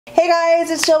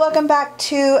guys, it's Jill. Welcome back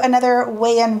to another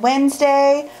Weigh-In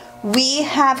Wednesday. We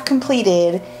have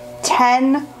completed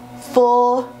 10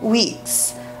 full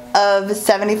weeks of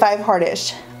 75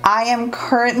 hardish. I am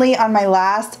currently on my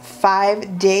last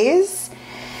 5 days,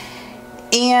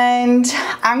 and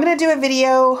I'm gonna do a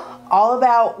video all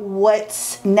about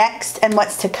what's next and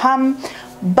what's to come.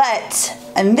 But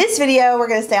in this video, we're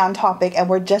gonna stay on topic and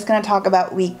we're just gonna talk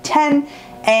about week 10,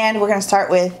 and we're gonna start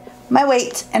with my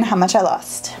weight and how much I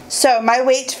lost. So my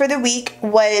weight for the week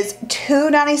was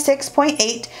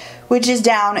 296.8, which is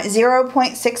down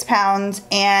 0.6 pounds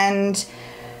and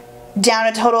down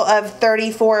a total of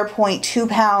 34.2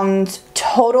 pounds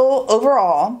total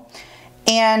overall,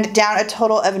 and down a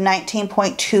total of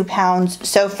 19.2 pounds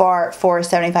so far for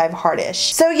 75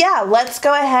 hardish. So yeah, let's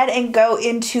go ahead and go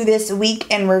into this week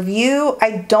in review.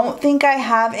 I don't think I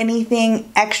have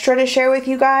anything extra to share with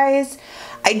you guys.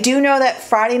 I do know that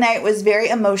Friday night was very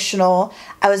emotional.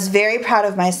 I was very proud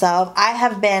of myself. I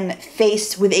have been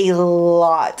faced with a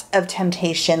lot of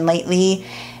temptation lately,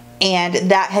 and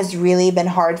that has really been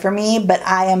hard for me, but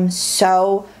I am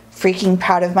so freaking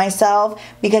proud of myself,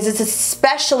 because it's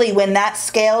especially when that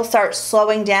scale starts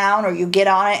slowing down or you get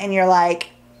on it and you're like,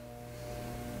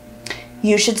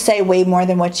 you should say way more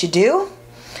than what you do.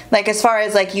 Like, as far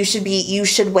as like I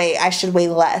should weigh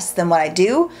less than what I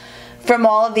do from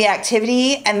all of the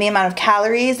activity and the amount of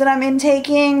calories that I'm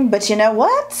intaking. But you know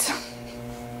what?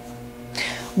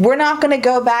 We're not going to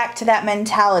go back to that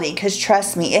mentality, because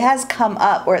trust me, it has come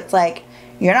up where it's like,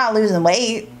 you're not losing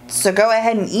weight, so go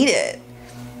ahead and eat it.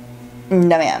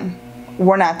 No, ma'am.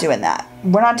 We're not doing that.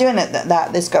 We're not doing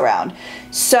that this go round.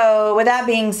 So with that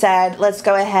being said, let's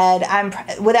go ahead. I'm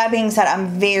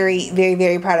very, very,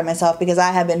 very proud of myself, because I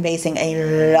have been facing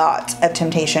a lot of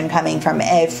temptation coming from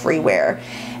everywhere.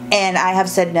 And I have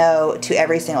said no to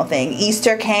every single thing.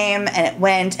 Easter came and it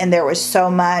went, and there was so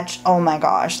much. Oh my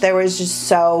gosh, there was just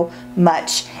so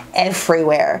much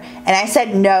everywhere. And I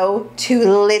said no to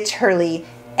literally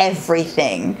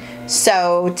everything.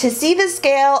 So to see the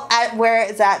scale at where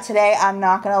it's at today, I'm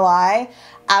not gonna lie,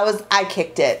 I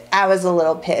kicked it. I was a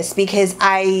little pissed, because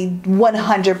I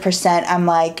 100%, I'm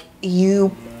like,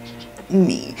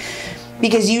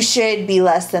 because you should be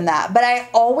less than that. But I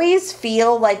always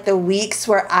feel like the weeks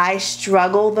where I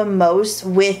struggle the most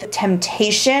with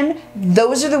temptation,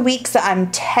 those are the weeks that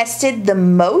I'm tested the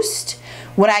most,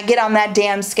 when I get on that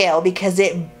damn scale, because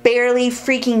it barely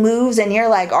freaking moves and you're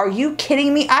like, are you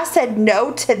kidding me? I said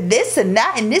no to this and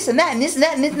that and this and that and this and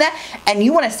that and this and that, and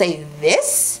you want to say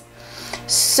this?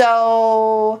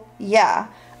 So yeah,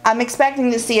 I'm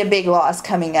expecting to see a big loss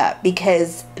coming up,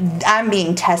 because I'm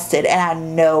being tested, and I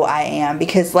know I am,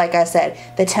 because like I said,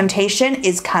 the temptation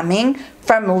is coming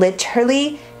from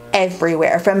literally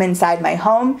everywhere, from inside my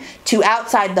home to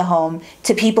outside the home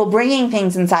to people bringing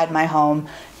things inside my home.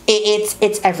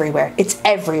 It's everywhere. It's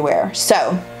everywhere.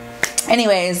 So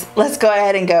anyways, let's go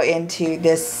ahead and go into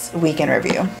this week in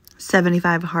review.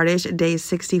 75 hardish, day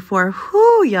 64.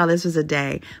 Whoo, y'all, this was a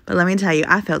day. But let me tell you,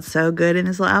 I felt so good in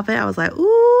this little outfit. I was like,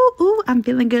 ooh, I'm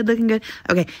feeling good, looking good.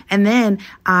 Okay, and then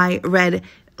I read,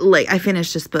 I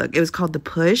finished this book. It was called The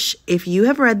Push. If you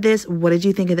have read this, what did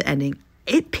you think of the ending?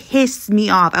 It pissed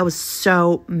me off. I was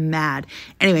so mad.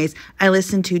 Anyways, I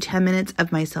listened to 10 minutes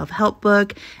of my self-help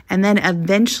book, and then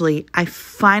eventually I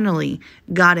finally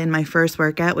got in my first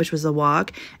workout, which was a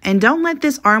walk. And don't let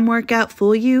this arm workout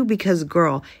fool you, because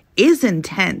girl, is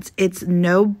intense. It's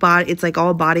like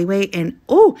all body weight, and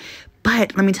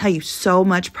but let me tell you, so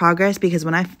much progress, because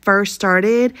when I first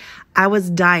started, I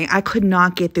was dying. I could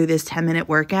not get through this 10-minute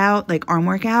workout, like arm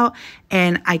workout,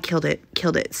 and I killed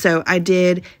it. So I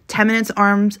did 10 minutes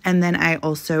arms, and then I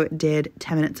also did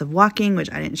 10 minutes of walking,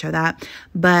 which I didn't show that,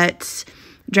 but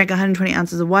drank 120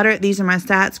 ounces of water. These are my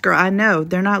stats. Girl, I know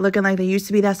they're not looking like they used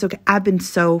to be. That's okay. I've been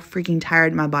so freaking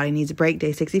tired. My body needs a break.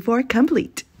 Day 64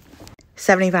 complete.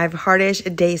 75 hardish,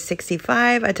 day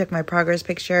 65. I took my progress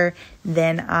picture.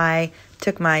 Then I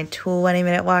took my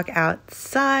 20-minute walk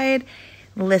outside,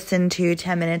 listened to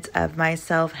 10 minutes of my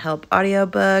self-help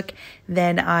audiobook.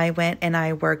 Then I went and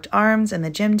I worked arms in the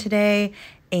gym today.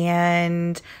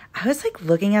 And I was like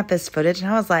looking at this footage, and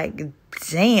I was like,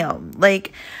 damn,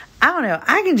 like, I don't know.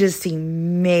 I can just see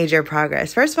major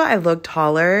progress. First of all, I look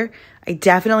taller. I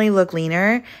definitely look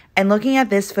leaner. And looking at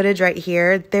this footage right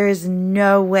here, there is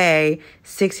no way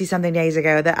 60 something days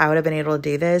ago that I would have been able to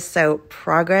do this. So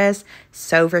progress,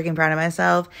 so freaking proud of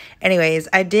myself. Anyways,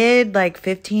 I did like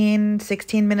 15,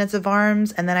 16 minutes of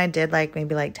arms, and then I did like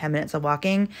maybe like 10 minutes of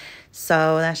walking.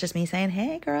 So that's just me saying,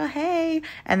 hey girl, hey.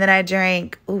 And then I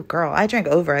drank, I drank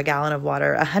over a gallon of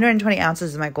water. 120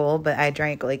 ounces is my goal, but I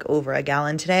drank like over a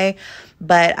gallon today.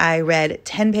 But I read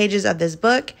 10 pages of this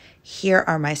book. Here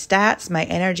are my stats. My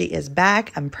energy is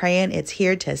back. I'm praying it's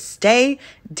here to stay.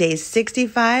 Day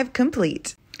 65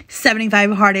 complete.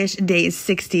 75 hardish, day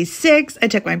 66. I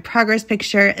took my progress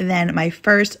picture, then my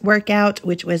first workout,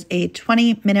 which was a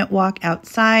 20-minute walk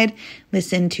outside,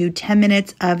 listened to 10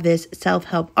 minutes of this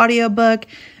self-help audiobook,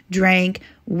 drank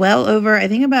well over, I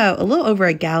think about a little over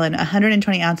a gallon.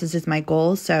 120 ounces is my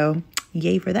goal, so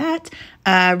yay for that.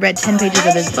 Read 10 pages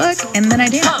of this book, and then I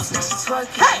danced. That's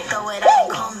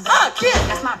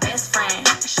my best friend.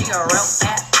 She a real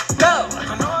fat. Go.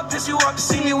 I know I piss you off to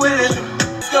see me with it.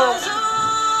 Let's go.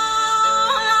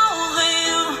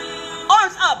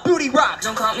 Arms up, booty rock.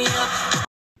 Don't call me up.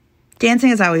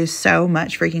 Dancing is always so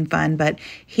much freaking fun, but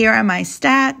here are my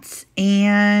stats,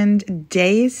 and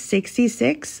day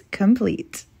 66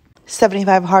 complete.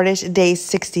 75 hardish, day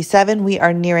 67. We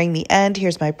are nearing the end.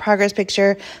 Here's my progress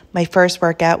picture. My first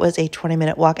workout was a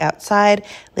 20-minute walk outside.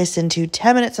 Listened to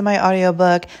 10 minutes of my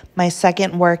audiobook. My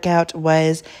second workout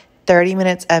was 30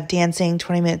 minutes of dancing.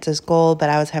 20 minutes is goal, but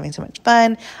I was having so much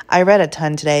fun. I read a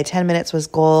ton today. 10 minutes was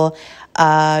goal.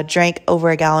 Drank over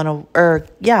a gallon of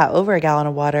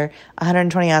water.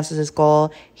 120 ounces is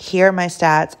goal. Here are my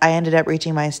stats. I ended up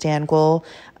reaching my stand goal.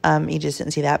 You just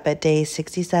didn't see that, but day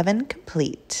 67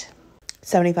 complete.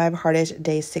 75 hardish,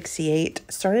 day 68.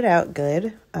 Started out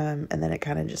good, and then it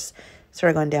kind of just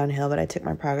started going downhill, but I took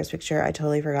my progress picture. I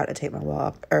totally forgot to take my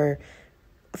walk or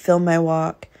film my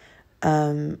walk.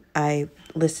 I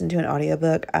listened to an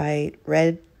audiobook. I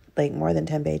read like more than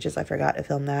 10 pages. I forgot to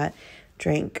film that.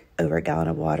 Drank over a gallon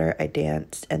of water. I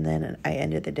danced, and then I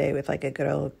ended the day with like a good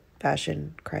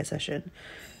old-fashioned cry session.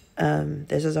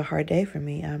 This is a hard day for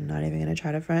me. I'm not even going to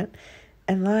try to front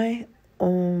and lie.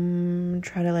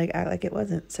 Try to like act like it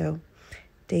wasn't. So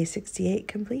day 68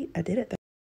 complete. I did it.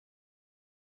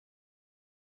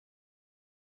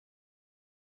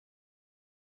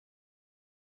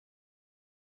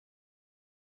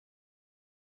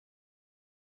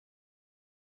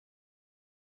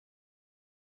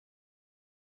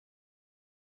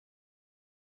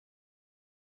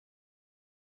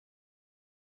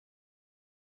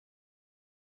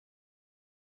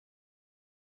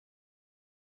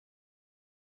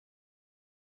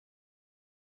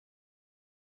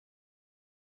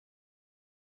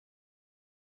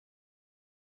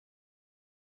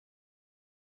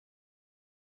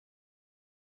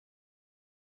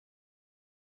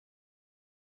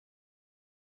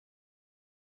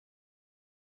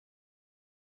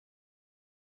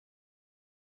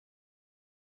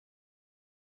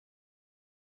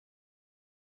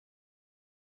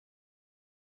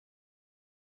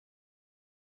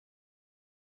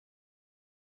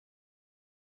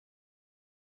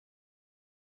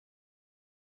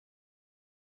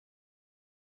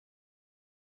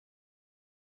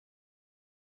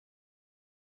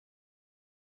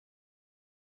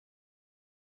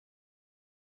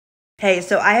 Hey,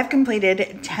 so I have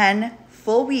completed 10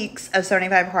 full weeks of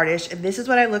 75 hardish. This is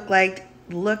what I looked like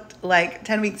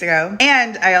 10 weeks ago.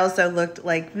 And I also looked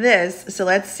like this. So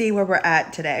let's see where we're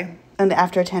at today. And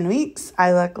after 10 weeks,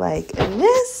 I look like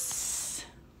this.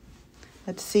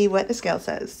 Let's see what the scale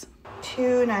says.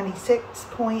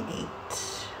 296.8.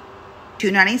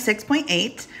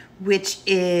 296.8, which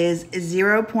is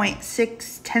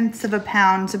 0.6 of a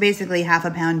pound. So basically half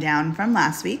a pound down from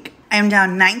last week. I'm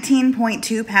down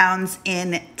 19.2 pounds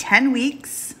in 10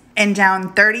 weeks and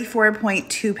down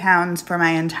 34.2 pounds for my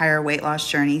entire weight loss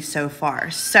journey so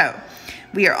far. So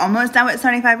we are almost done with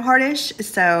 75 hardish.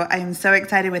 So I'm so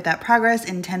excited with that progress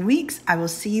in 10 weeks. I will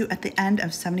see you at the end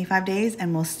of 75 days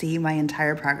and we'll see my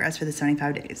entire progress for the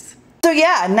 75 days. So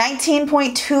yeah,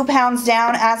 19.2 pounds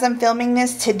down as I'm filming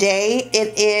this today.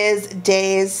 It is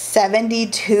day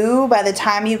 72. By the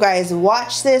time you guys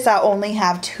watch this, I'll only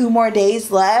have 2 more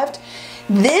days left.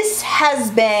 This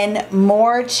has been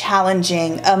more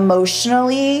challenging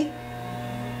emotionally,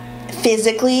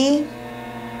 physically,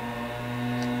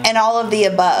 and all of the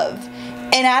above.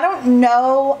 And I don't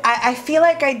know, I feel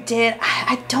like I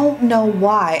don't know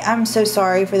why. I'm so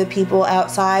sorry for the people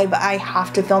outside, but I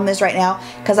have to film this right now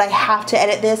because I have to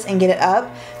edit this and get it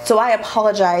up. So I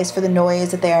apologize for the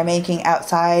noise that they are making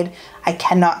outside. I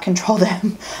cannot control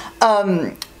them.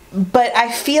 But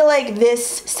I feel like this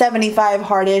 75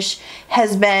 hardish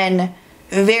has been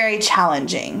very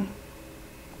challenging.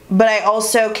 But I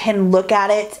also can look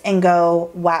at it and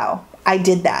go, wow, I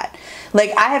did that.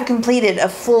 Like, I have completed a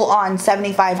full-on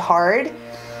 75 hard,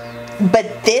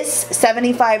 but this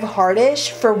 75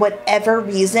 hardish, for whatever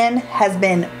reason, has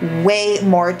been way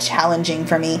more challenging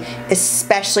for me,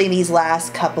 especially these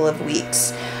last couple of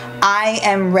weeks. I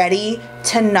am ready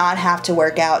to not have to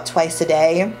work out twice a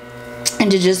day and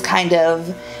to just kind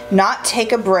of not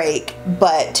take a break,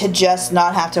 but to just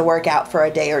not have to work out for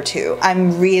a day or two.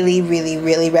 I'm really, really,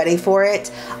 really ready for it.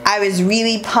 I was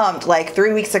really pumped like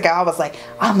 3 weeks ago. I was like,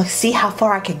 I'm gonna see how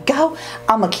far I can go.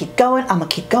 I'm gonna keep going. I'm gonna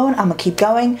keep going. I'm gonna keep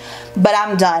going. But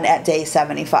I'm done at day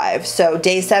 75. So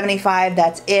day 75,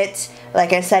 that's it.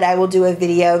 Like I said, I will do a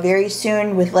video very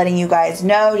soon with letting you guys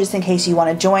know, just in case you want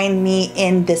to join me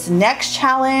in this next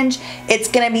challenge. It's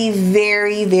going to be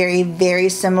very, very, very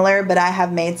similar, but I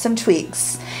have made some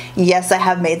tweaks. Yes, I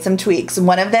have made some tweaks.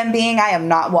 One of them being I am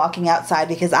not walking outside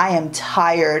because I am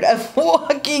tired of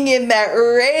walking in that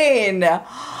rain.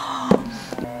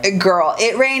 Girl,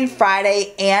 it rained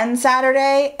Friday and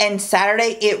Saturday, and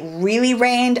Saturday it really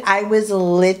rained. I was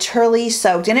literally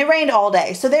soaked, and it rained all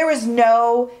day, so there was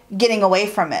no getting away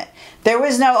from it. There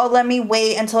was no, oh, let me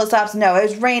wait until it stops. No, it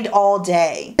was rained all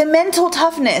day. The mental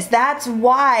toughness, that's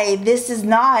why this is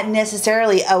not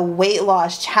necessarily a weight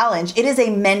loss challenge. It is a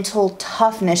mental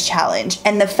toughness challenge,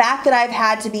 and the fact that I've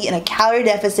had to be in a calorie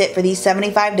deficit for these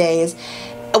 75 days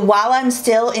while I'm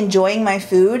still enjoying my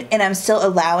food and I'm still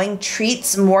allowing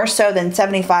treats more so than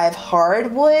 75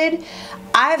 hard would,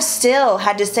 I've still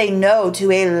had to say no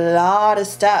to a lot of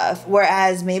stuff.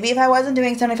 Whereas maybe if I wasn't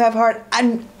doing 75 hard,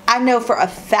 I know for a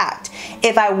fact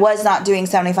if I was not doing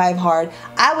 75 hard,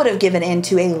 I would have given in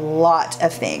to a lot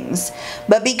of things.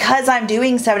 But because I'm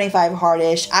doing 75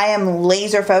 hardish, I am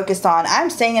laser focused on, I'm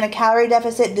staying in a calorie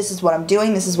deficit. This is what I'm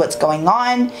doing. This is what's going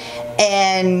on,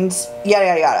 and yada,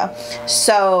 yada, yada.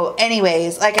 So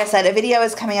anyways, like I said, a video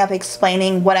is coming up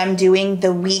explaining what I'm doing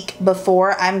the week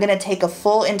before. I'm going to take a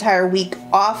full entire week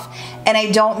off, and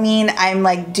I don't mean I'm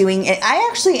like doing it. I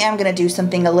actually am going to do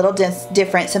something a little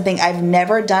different, something I've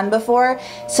never done before,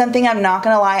 something I'm not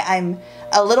gonna lie, I'm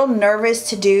a little nervous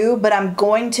to do, but I'm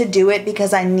going to do it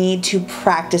because I need to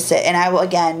practice it. And I will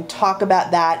again talk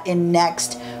about that in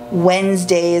next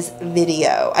Wednesday's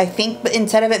video. I think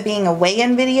instead of it being a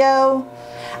weigh-in video,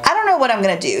 I don't know what I'm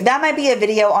gonna do. That might be a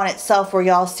video on itself where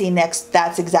y'all see next.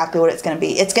 That's exactly what it's gonna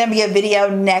be. It's gonna be a video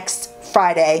next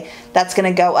Friday that's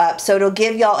gonna go up, so it'll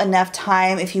give y'all enough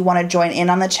time if you want to join in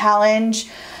on the challenge.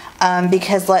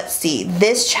 Because let's see,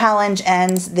 this challenge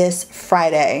ends this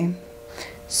Friday.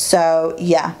 So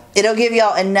yeah, it'll give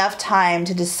y'all enough time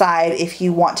to decide if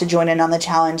you want to join in on the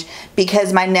challenge,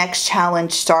 because my next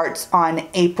challenge starts on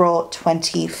April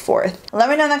 24th. Let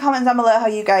me know in the comments down below how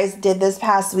you guys did this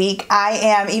past week. I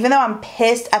am, even though I'm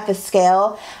pissed at the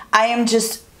scale, I am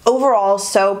just overall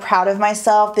so proud of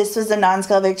myself. This was a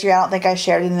non-scale victory. I don't think I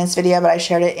shared it in this video, but I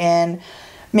shared it in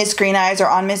Miss Green Eyes or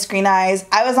on Miss Green Eyes.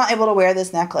 I was not able to wear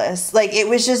this necklace. Like, it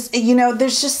was just, you know,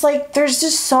 there's just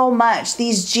so much.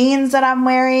 These jeans that I'm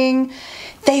wearing,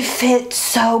 they fit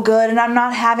so good, and I'm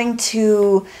not having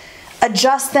to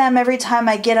adjust them every time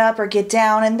I get up or get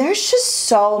down, and there's just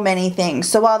so many things.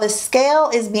 So while the scale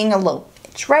is being a little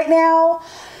bitch right now,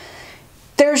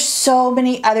 there's so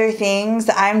many other things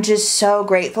that I'm just so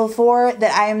grateful for,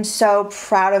 that I am so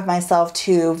proud of myself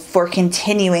too, for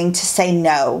continuing to say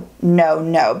no, no,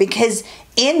 no. Because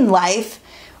in life,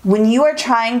 when you are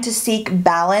trying to seek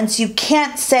balance, you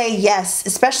can't say yes,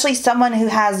 especially someone who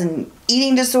has an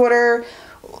eating disorder,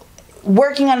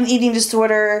 working on an eating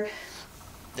disorder,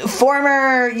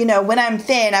 former, you know, when I'm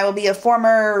thin, I will be a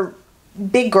former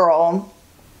big girl.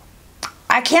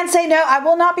 I can't say no. I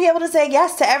will not be able to say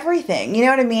yes to everything. You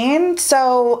know what I mean?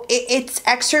 So it's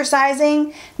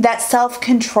exercising that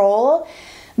self-control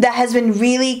that has been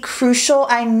really crucial.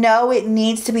 I know it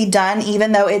needs to be done,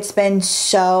 even though it's been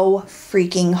so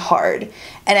freaking hard.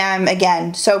 And I'm,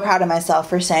 again, so proud of myself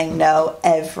for saying no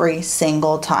every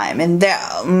single time. And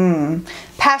the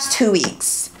past 2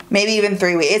 weeks, maybe even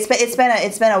 3 weeks.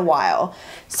 It's been a while.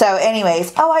 So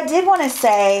anyways, oh, I did want to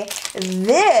say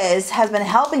this has been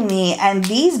helping me, and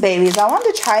these babies, I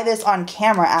wanted to try this on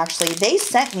camera actually. They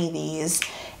sent me these.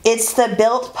 It's the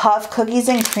Built Puff Cookies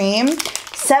and Cream.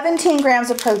 17 grams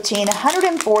of protein,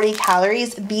 140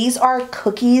 calories. These are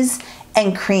cookies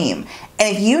and cream.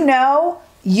 And if you know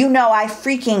I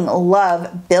freaking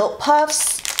love Built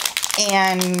Puffs.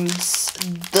 And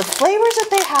the flavors that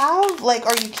they have, like,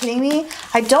 are you kidding me?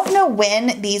 I don't know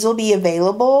when these will be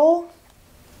available,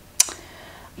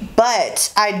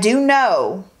 but I do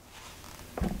know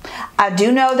I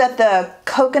do know that the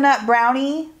coconut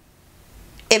brownie,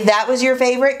 if that was your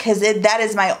favorite, because that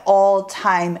is my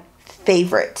all-time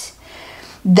favorite.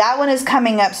 That one is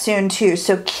coming up soon too,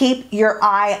 so keep your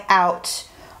eye out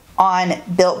on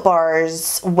Built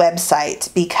Bar's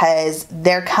website because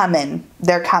they're coming.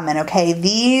 They're coming, okay?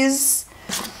 These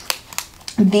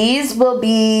will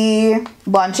be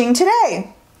launching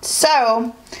today.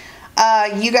 So,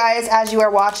 you guys, as you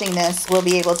are watching this, will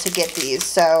be able to get these.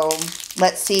 So,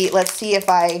 let's see if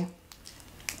I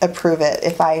approve it,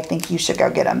 if I think you should go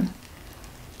get them.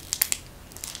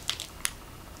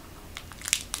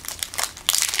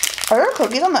 Are there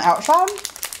cookies on the outside?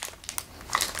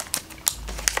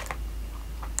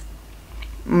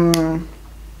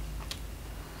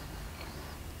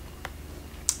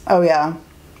 Oh yeah.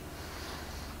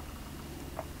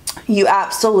 You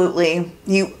absolutely,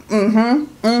 you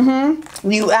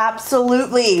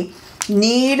absolutely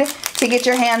need to get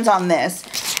your hands on this.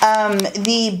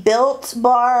 The Built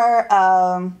Bar,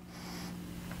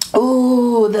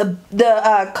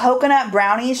 the coconut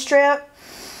brownie strip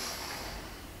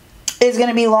is going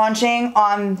to be launching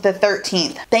on the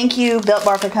 13th. Thank you, Built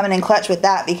Bar, for coming in clutch with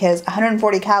that because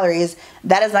 140 calories,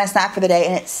 that is my snack for the day,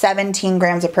 and it's 17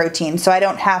 grams of protein, so I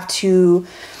don't have to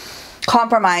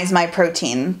compromise my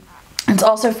protein. It's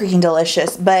also freaking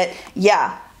delicious, but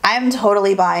yeah, I'm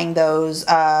totally buying those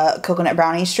coconut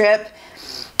brownie strip.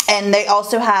 And they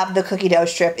also have the cookie dough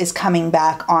strip is coming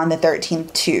back on the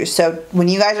 13th too. So when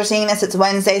you guys are seeing this, it's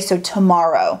Wednesday, so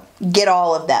tomorrow, get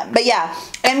all of them. But yeah,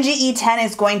 MGE10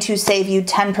 is going to save you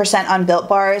 10% on Built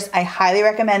Bars. I highly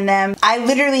recommend them. I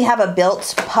literally have a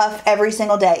Built Puff every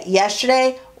single day.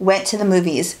 Yesterday, went to the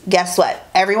movies. Guess what?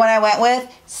 Everyone I went with,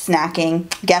 snacking.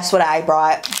 Guess what I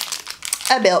brought?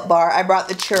 A Built Bar. I brought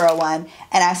the churro one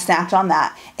and I snacked on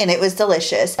that and it was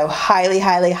delicious. So highly,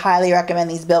 highly, highly recommend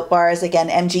these Built Bars. Again,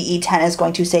 MGE10 is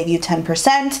going to save you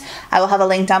 10%. I will have a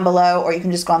link down below, or you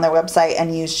can just go on their website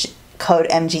and use code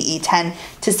MGE10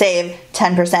 to save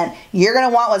 10%. You're going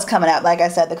to want what's coming up. Like I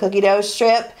said, the cookie dough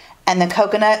strip and the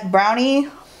coconut brownie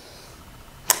and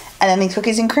then these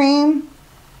cookies and cream.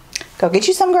 Go get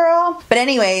you some, girl. But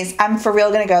anyways, I'm for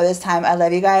real gonna go this time. I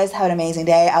love you guys. Have an amazing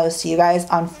day. I will see you guys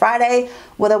on Friday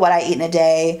with a What I Eat in a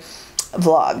Day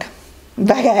vlog.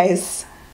 Bye, guys.